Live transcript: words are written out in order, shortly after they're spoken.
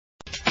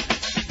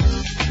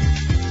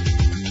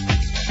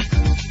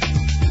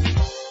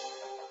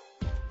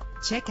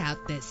Check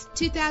out this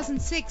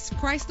 2006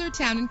 Chrysler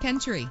Town &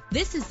 Country.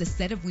 This is the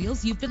set of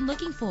wheels you've been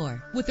looking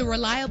for, with a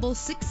reliable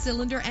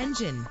 6-cylinder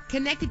engine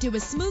connected to a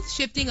smooth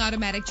shifting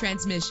automatic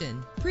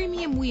transmission.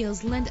 Premium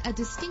wheels lend a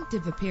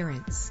distinctive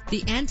appearance.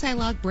 The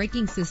anti-lock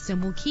braking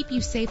system will keep you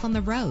safe on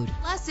the road.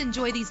 Plus,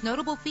 enjoy these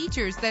notable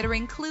features that are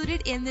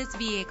included in this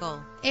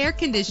vehicle: air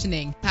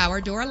conditioning,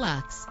 power door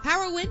locks,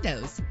 power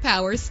windows,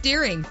 power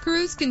steering,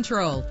 cruise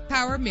control,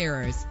 power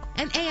mirrors,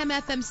 an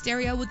AM/FM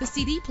stereo with a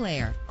CD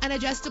player, an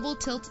adjustable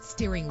tilt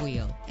steering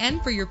wheel.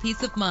 And for your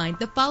peace of mind,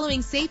 the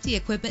following safety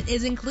equipment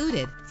is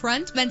included: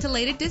 front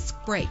ventilated disc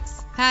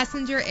brakes,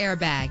 passenger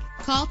airbag.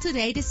 Call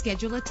today to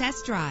schedule a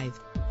test drive.